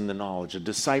grace and the knowledge. A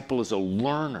disciple is a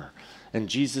learner. And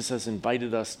Jesus has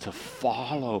invited us to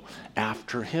follow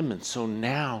after him. And so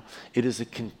now it is a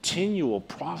continual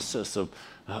process of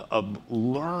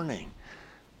learning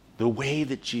the way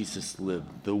that Jesus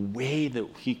lived, the way that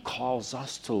he calls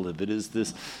us to live. It is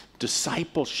this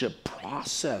discipleship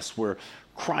process where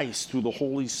Christ, through the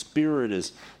Holy Spirit,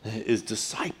 is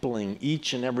discipling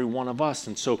each and every one of us.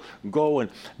 And so go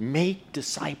and make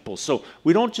disciples. So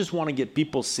we don't just want to get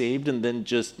people saved and then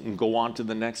just go on to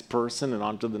the next person and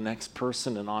on to the next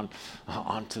person and on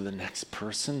to the next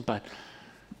person, but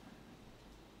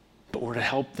we're to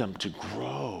help them to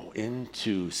grow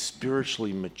into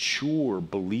spiritually mature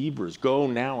believers. Go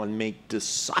now and make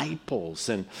disciples,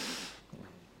 and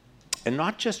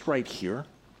not just right here,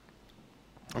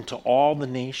 into all the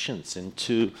nations,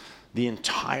 into the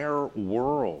entire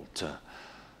world,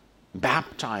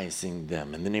 baptizing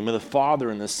them in the name of the Father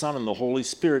and the Son and the Holy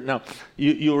Spirit. Now,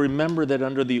 you'll remember that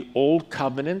under the Old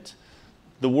Covenant,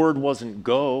 the word wasn't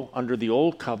go. Under the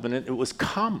Old Covenant, it was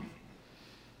come.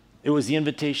 It was the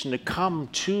invitation to come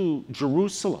to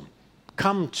Jerusalem,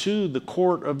 come to the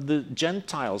court of the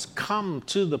Gentiles, come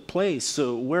to the place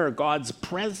where God's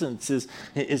presence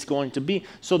is going to be.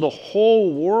 So the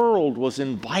whole world was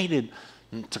invited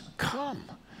to come.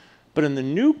 But in the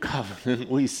new covenant,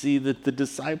 we see that the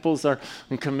disciples are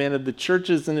commanded the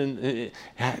churches and to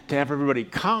have everybody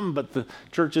come, but the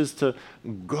churches to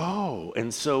go.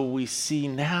 And so we see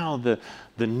now the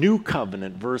new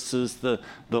covenant versus the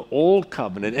old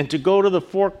covenant, and to go to the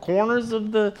four corners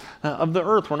of the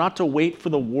earth. We're not to wait for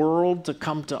the world to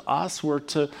come to us. We're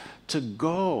to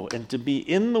go and to be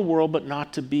in the world, but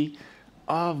not to be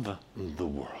of the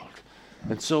world.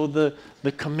 And so the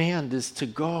command is to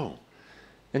go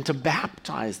and to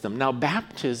baptize them. Now,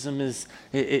 baptism is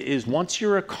once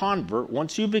you're a convert,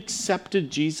 once you've accepted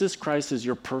Jesus Christ as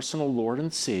your personal Lord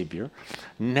and Savior,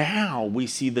 now we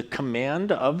see the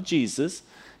command of Jesus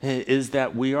is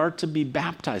that we are to be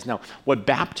baptized. Now, what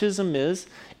baptism is,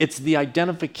 it's the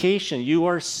identification. You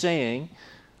are saying,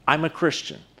 I'm a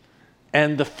Christian.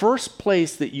 And the first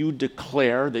place that you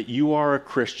declare that you are a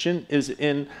Christian is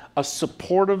in a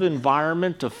supportive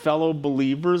environment of fellow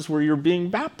believers where you're being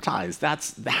baptized.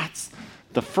 That's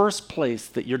the first place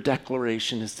that your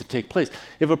declaration is to take place.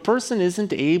 If a person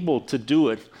isn't able to do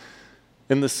it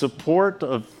in the support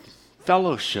of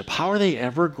fellowship, how are they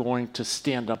ever going to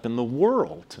stand up in the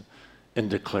world and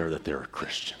declare that they're a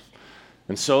Christian?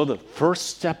 And so the first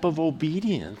step of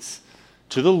obedience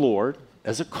to the Lord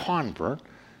as a convert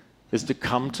is to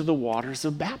come to the waters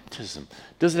of baptism.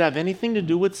 Does it have anything to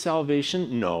do with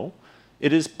salvation? No.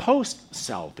 It is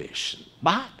post-salvation.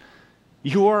 But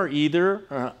you are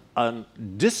either a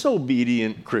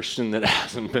disobedient Christian that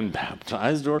hasn't been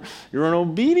baptized, or you're an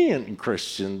obedient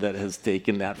Christian that has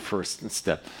taken that first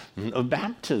step of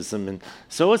baptism. And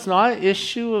so it's not an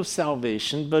issue of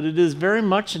salvation, but it is very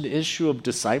much an issue of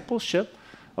discipleship,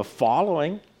 of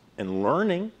following and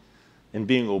learning and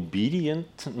being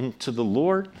obedient to the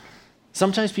Lord.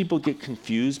 Sometimes people get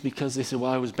confused because they say,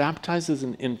 well, I was baptized as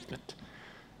an infant.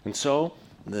 And so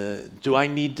do I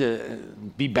need to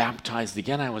be baptized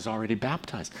again? I was already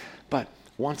baptized. But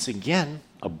once again,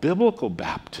 a biblical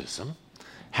baptism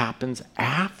happens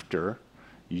after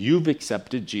you've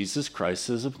accepted Jesus Christ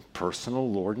as a personal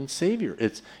Lord and Savior.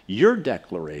 It's your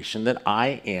declaration that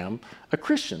I am a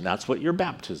Christian. That's what your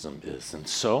baptism is. And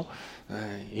so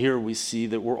here we see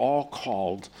that we're all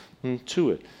called to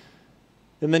it.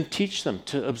 And then teach them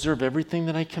to observe everything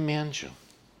that I command you.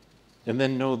 And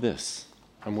then know this,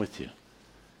 I'm with you.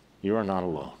 You are not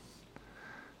alone.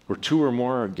 Where two or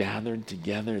more are gathered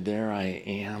together, there I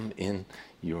am in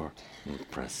your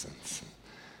presence.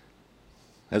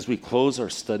 As we close our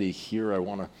study here, I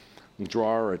want to draw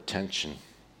our attention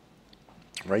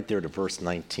right there to verse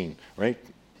 19, right?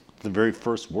 The very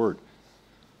first word,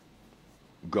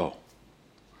 go.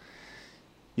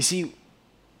 You see,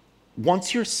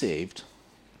 once you're saved,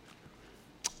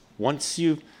 once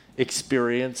you've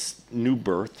experienced new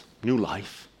birth, new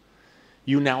life,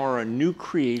 you now are a new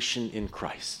creation in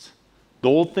Christ. The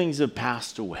old things have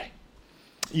passed away.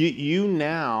 You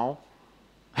now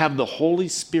have the Holy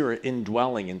Spirit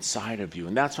indwelling inside of you.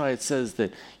 And that's why it says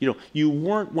that, you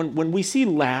weren't, when we see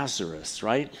Lazarus,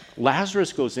 right?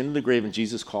 Lazarus goes into the grave and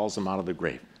Jesus calls him out of the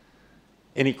grave.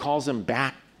 And he calls him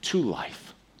back to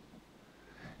life.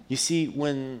 You see,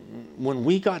 when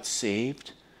we got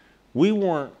saved, we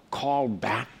weren't called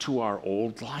back to our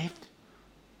old life.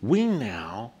 We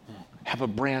now have a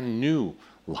brand new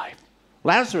life.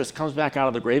 Lazarus comes back out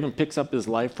of the grave and picks up his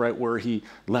life right where he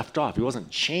left off. He wasn't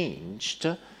changed.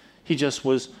 He just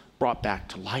was brought back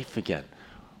to life again.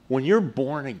 When you're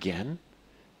born again,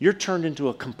 you're turned into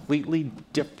a completely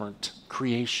different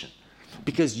creation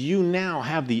because you now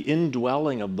have the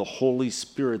indwelling of the Holy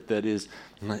Spirit that is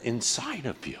inside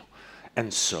of you.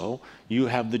 And so you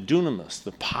have the dunamis,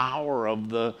 the power of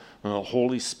the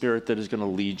Holy Spirit that is going to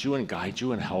lead you and guide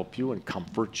you and help you and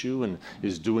comfort you and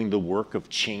is doing the work of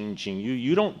changing you.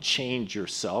 You don't change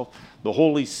yourself. The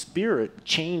Holy Spirit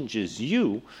changes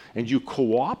you, and you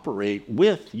cooperate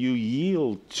with, you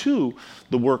yield to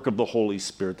the work of the Holy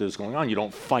Spirit that is going on. You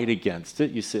don't fight against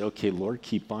it. You say, okay, Lord,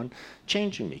 keep on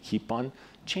changing me. Keep on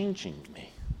changing me.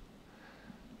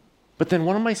 But then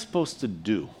what am I supposed to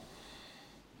do?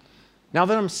 Now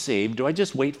that I'm saved, do I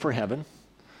just wait for heaven?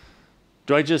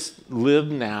 Do I just live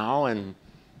now and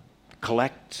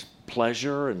collect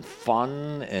pleasure and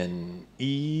fun and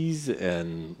ease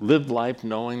and live life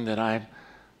knowing that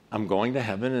I'm going to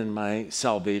heaven and my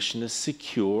salvation is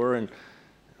secure?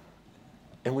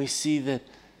 And we see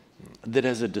that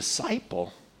as a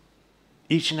disciple,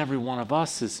 each and every one of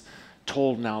us is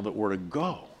told now that we're to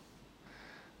go.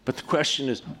 But the question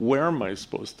is, where am I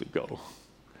supposed to go?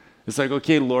 It's like,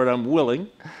 okay, Lord, I'm willing.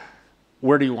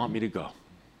 Where do you want me to go?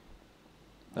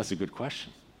 That's a good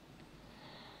question.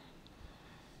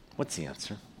 What's the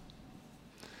answer?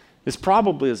 It's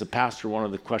probably, as a pastor, one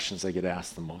of the questions I get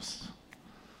asked the most.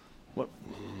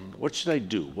 What should I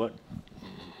do?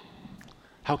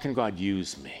 How can God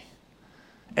use me?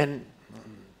 And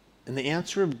the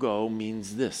answer of go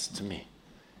means this to me.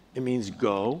 It means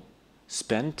go,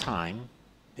 spend time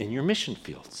in your mission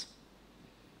fields.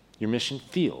 Your mission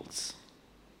fields.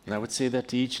 And I would say that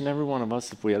to each and every one of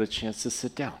us if we had a chance to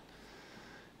sit down.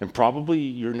 And probably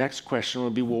your next question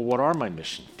would be, well, what are my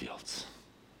mission fields?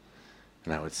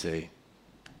 And I would say,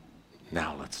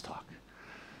 now let's talk.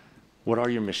 What are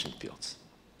your mission fields?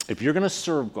 If you're going to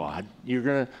serve God, you're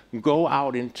going to go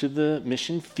out into the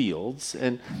mission fields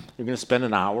and you're going to spend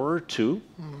an hour or two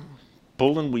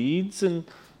pulling weeds and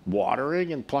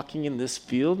watering and plucking in this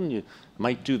field. And you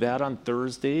might do that on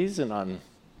Thursdays, and on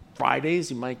Fridays,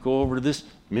 you might go over to this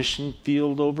mission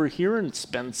field over here and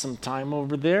spend some time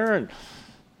over there and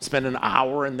spend an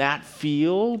hour in that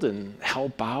field and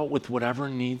help out with whatever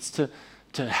needs to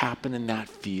happen in that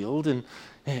field. And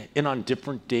on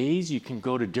different days, you can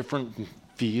go to different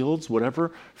fields,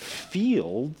 whatever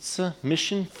fields,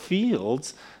 mission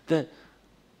fields that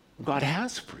God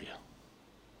has for you.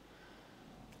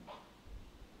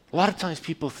 A lot of times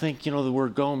people think, the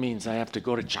word go means I have to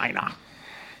go to China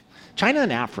China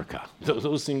and Africa,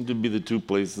 those seem to be the two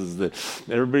places that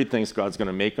everybody thinks God's going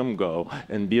to make them go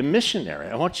and be a missionary.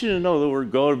 I want you to know the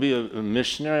word go to be a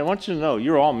missionary. I want you to know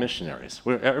you're all missionaries.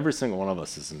 Every single one of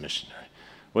us is a missionary,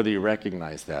 whether you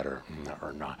recognize that or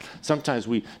not. Sometimes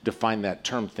we define that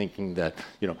term thinking that,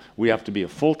 we have to be a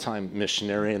full-time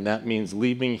missionary, and that means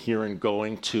leaving here and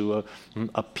going to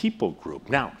a people group.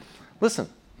 Now, listen,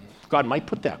 God might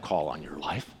put that call on your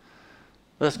life.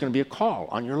 That's going to be a call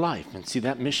on your life. And see,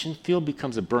 that mission field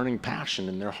becomes a burning passion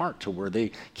in their heart to where they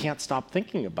can't stop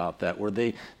thinking about that, where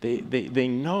they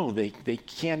know they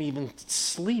can't even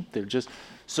sleep. They're just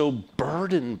so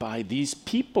burdened by these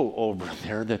people over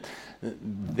there that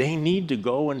they need to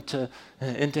go and to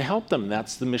help them.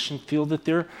 That's the mission field that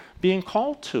they're being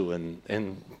called to,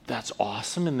 and that's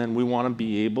awesome. And then we want to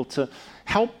be able to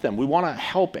help them. We want to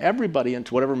help everybody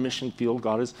into whatever mission field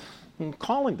God is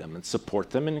calling them, and support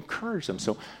them and encourage them.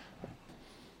 So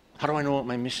how do I know what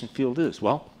my mission field is?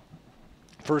 Well,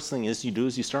 first thing you do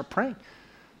is you start praying.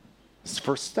 It's the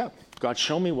first step. God,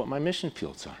 show me what my mission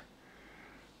fields are.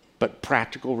 But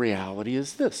practical reality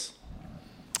is this.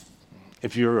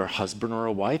 If you're a husband or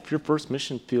a wife, your first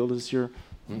mission field is your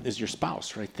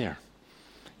spouse right there.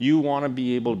 You want to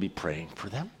be able to be praying for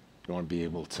them. You want to be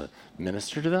able to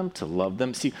minister to them, to love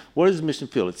them. See, what is the mission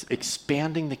field? It's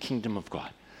expanding the kingdom of God.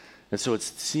 And so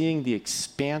it's seeing the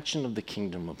expansion of the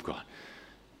kingdom of God.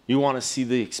 You want to see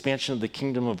the expansion of the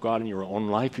kingdom of God in your own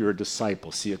life, you're a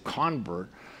disciple. See, a convert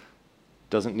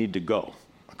doesn't need to go.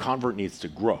 A convert needs to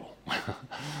grow.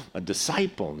 A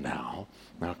disciple now,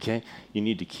 okay, you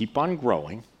need to keep on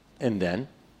growing and then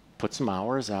put some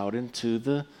hours out into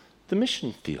the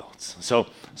mission fields. So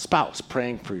spouse,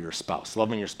 praying for your spouse,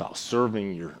 loving your spouse,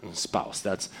 serving your spouse.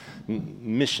 That's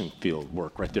mission field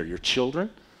work right there. Your children,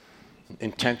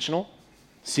 intentional,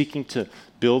 seeking to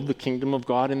build the kingdom of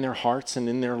God in their hearts and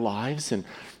in their lives. And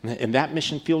that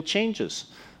mission field changes.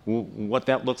 What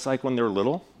that looks like when they're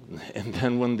little, and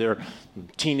then when they're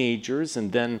teenagers,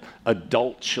 and then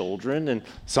adult children. And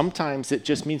sometimes it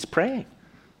just means praying.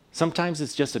 Sometimes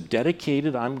it's just a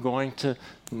dedicated, I'm going to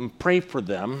pray for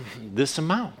them this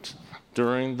amount.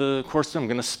 During the course, I'm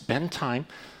going to spend time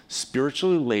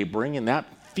spiritually laboring in that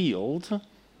field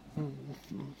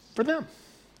for them.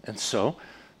 And so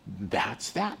that's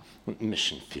that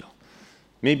mission field.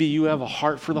 Maybe you have a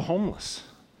heart for the homeless.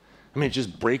 I mean, it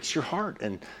just breaks your heart.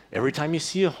 And every time you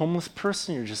see a homeless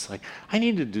person, you're just like, I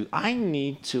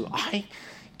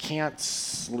can't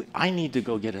sleep. I need to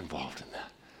go get involved in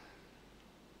that.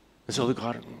 And so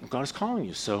God is calling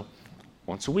you. So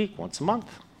once a week, once a month,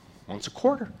 once a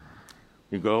quarter,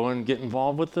 you go and get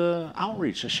involved with the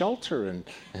outreach, a shelter,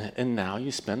 and now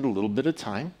you spend a little bit of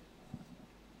time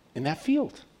in that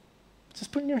field.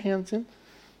 Just putting your hands in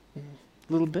a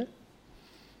little bit.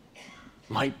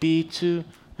 Might be to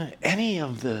any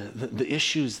of the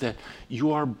issues that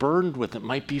you are burdened with. It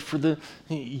might be for the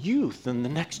youth and the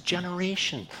next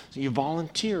generation. So you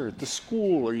volunteer at the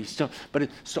school, or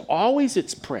so always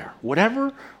it's prayer.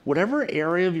 Whatever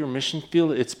area of your mission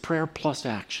field, it's prayer plus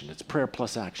action. It's prayer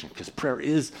plus action, because prayer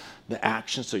is the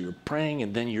action. So you're praying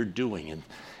and then you're doing,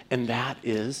 and that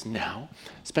is now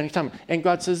spending time. And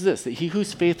God says this, that he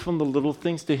who's faithful in the little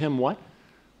things, to him what?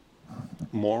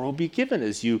 More will be given.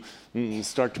 As you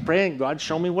start to pray, and God,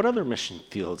 show me what other mission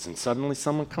fields. And suddenly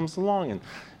someone comes along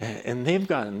and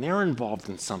they're involved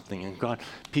in something, and God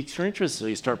piques your interest. So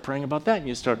you start praying about that, and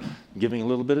you start giving a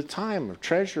little bit of time or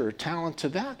treasure or talent to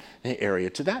that area,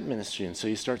 to that ministry. And so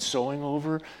you start sowing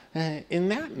over in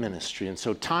that ministry. And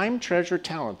so time, treasure,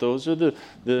 talent, those are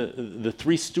the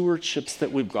three stewardships that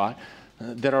we've got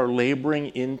that are laboring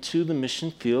into the mission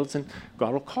fields, and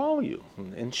God will call you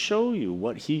and show you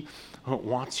what he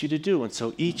wants you to do. And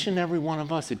so each and every one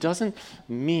of us, it doesn't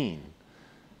mean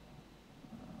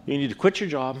you need to quit your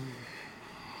job,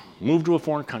 move to a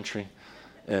foreign country,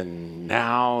 and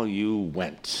now you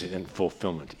went in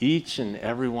fulfillment. Each and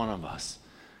every one of us,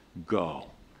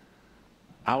 go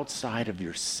outside of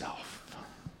yourself,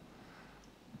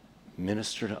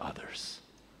 minister to others,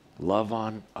 love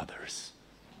on others,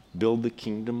 build the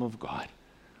kingdom of God.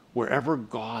 Wherever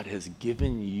God has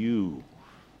given you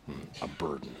a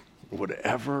burden,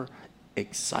 whatever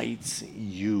excites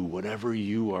you, whatever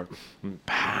you are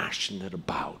passionate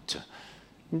about,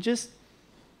 and just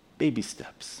baby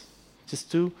steps.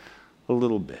 Just do a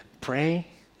little bit. Pray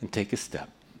and take a step.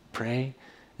 Pray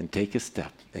and take a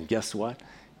step. And guess what?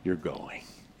 You're going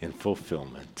in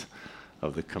fulfillment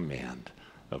of the command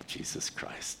of Jesus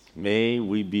Christ. May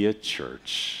we be a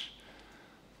church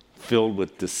filled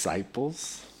with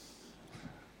disciples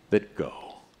that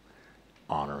go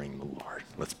honoring the Lord.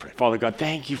 Let's pray. Father God,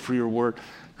 thank you for your word.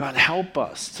 God, help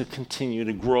us to continue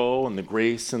to grow in the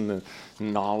grace and the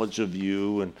knowledge of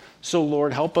you. And so,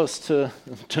 Lord, help us to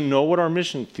know what our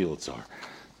mission fields are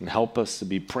and help us to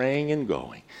be praying and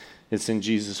going. It's in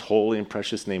Jesus' holy and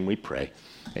precious name we pray.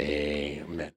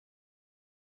 Amen.